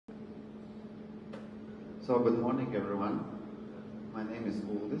So good morning everyone. My name is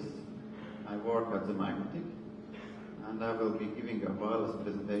Uldis. I work at the MikroTik and I will be giving a wireless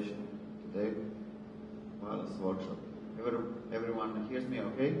presentation today, wireless workshop. Everyone hears me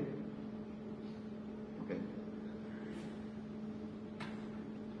okay? Okay.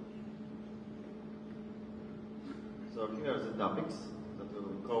 So here are the topics that we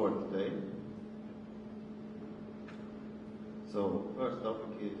will cover today. So first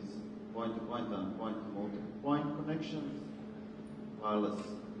topic is point-to-point and point-to-multipoint connections, wireless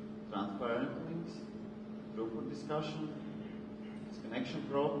transparent links, throughput discussion, disconnection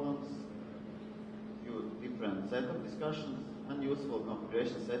problems, few different setup discussions, and useful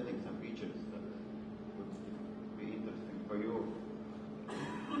configuration settings and features that would be interesting for you.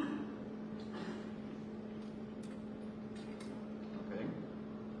 Okay.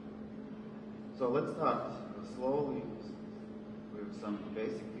 So let's start slowly with some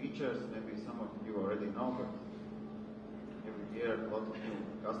basic features. Maybe some of you already know, but every year a lot of new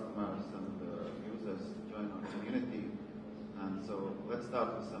customers and users join our community. And so let's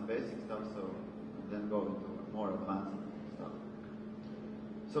start with some basic stuff, and then go into more advanced stuff.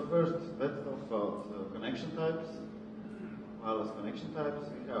 So first, let's talk about connection types. Wireless connection types.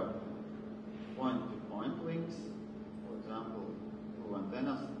 We have point-to-point links. For example, two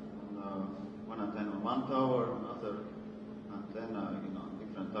antennas. One antenna on one tower, another antenna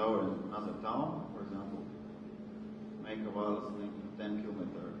different tower in another town. For example, make a wireless link 10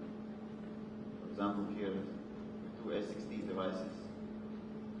 kilometers. For example, here two S60 devices.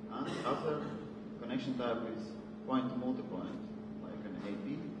 And the other connection type is point-to-multipoint, like an AP,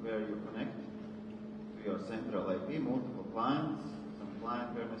 where you connect to your central IP, multiple clients, some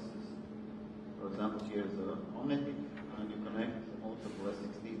client premises. For example, here is a MikroTik, and you connect multiple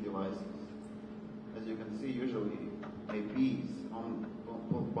S60 devices. As you can see, usually APs on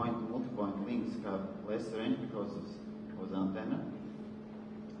point-to-multipoint links have less range because of the antenna.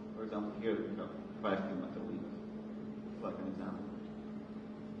 For example, here we have 5 kilometer link. It's like an example.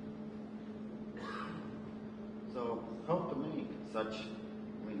 So, how to make such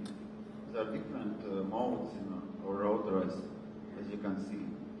link? There are different modes in our RouterOS, as you can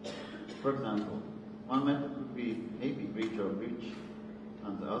see. For example, one method could be AP bridge or bridge,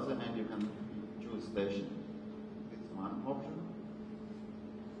 and the other hand you can choose station. It's one option.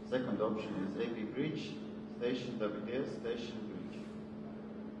 Second option is AP bridge, station WDS, station bridge.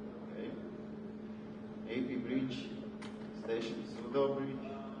 Okay. AP bridge, station pseudo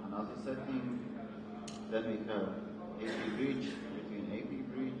bridge, another setting. Then we have AP bridge between AP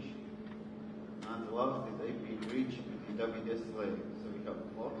bridge, and the last is AP bridge between WDS slave. So we have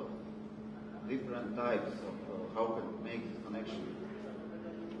a lot of different types of how to make this connection.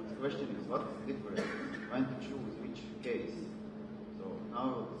 The question is, what is different? When to choose which case? So now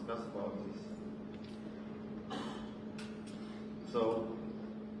we'll discuss about this. So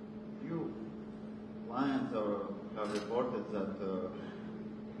few clients have reported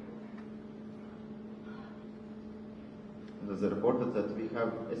that we have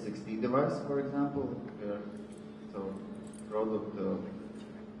a S60 device, for example, here. So product,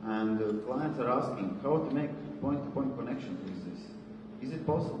 and clients are asking how to make point-to-point connection with this. Is it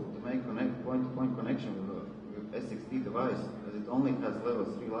possible to make point-to-point connection with S60 device as it only has level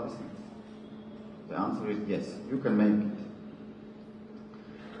 3 license? The answer is yes, you can make it.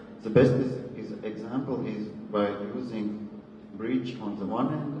 The best example is by using bridge on the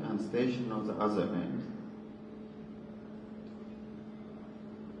one end and station on the other end.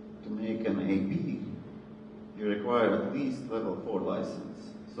 To make an AP, you require at least level 4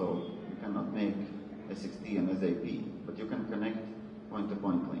 license, so you cannot make S60 and SAP, but you can connect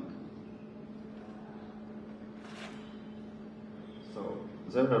point-to-point link. So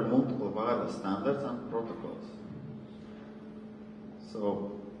there are multiple wireless standards and protocols.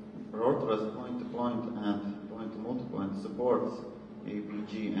 So RouterOS point-to-point and point-to-multipoint supports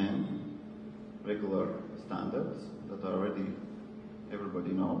APGN regular standards that already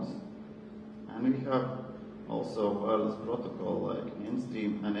everybody knows. And we have also wireless protocol like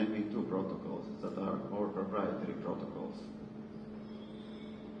N-Stream and NV2 protocols that are our proprietary protocols.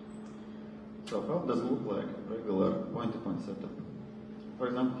 So how does it look like regular point-to-point setup? For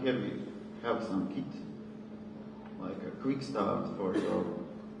example, here we have some kit, like a quick start for your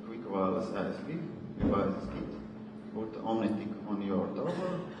quick wireless ISP. You buy this kit, put MikroTik on your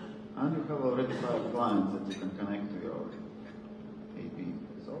tower, and you have already 5 clients that you can connect to your AP.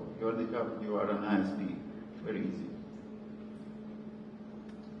 So you are an ISP, very easy.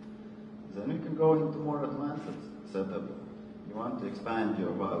 Then we can go into more advanced setup. You want to expand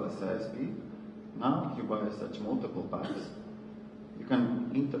your wireless ISP. Now you buy such multiple packs. You can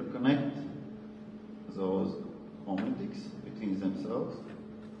interconnect those MikroTiks between themselves,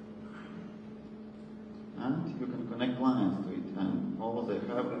 and you can connect clients to it, and all they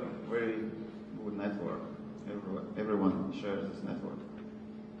have a very good network. Everyone shares this network.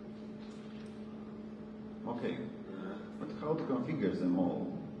 Okay, but how to configure them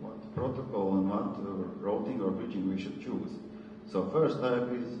all? What protocol and what routing or bridging we should choose? So first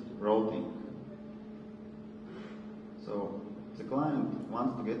type is routing. So the client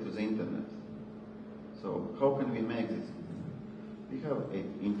wants to get to the internet. So how can we make this? We have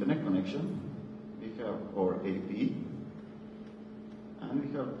an internet connection, we have our AP, and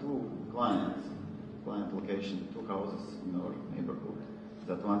we have two clients, client location, two houses in our neighborhood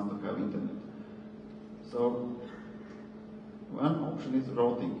that wants to have internet. So one option is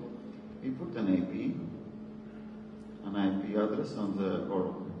routing. We put an IP address on our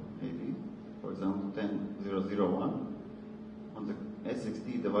AP, for example 10.0.0.1. On the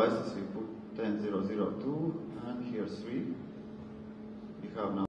SXT devices we put 10.0.0.2 and here 3. We have now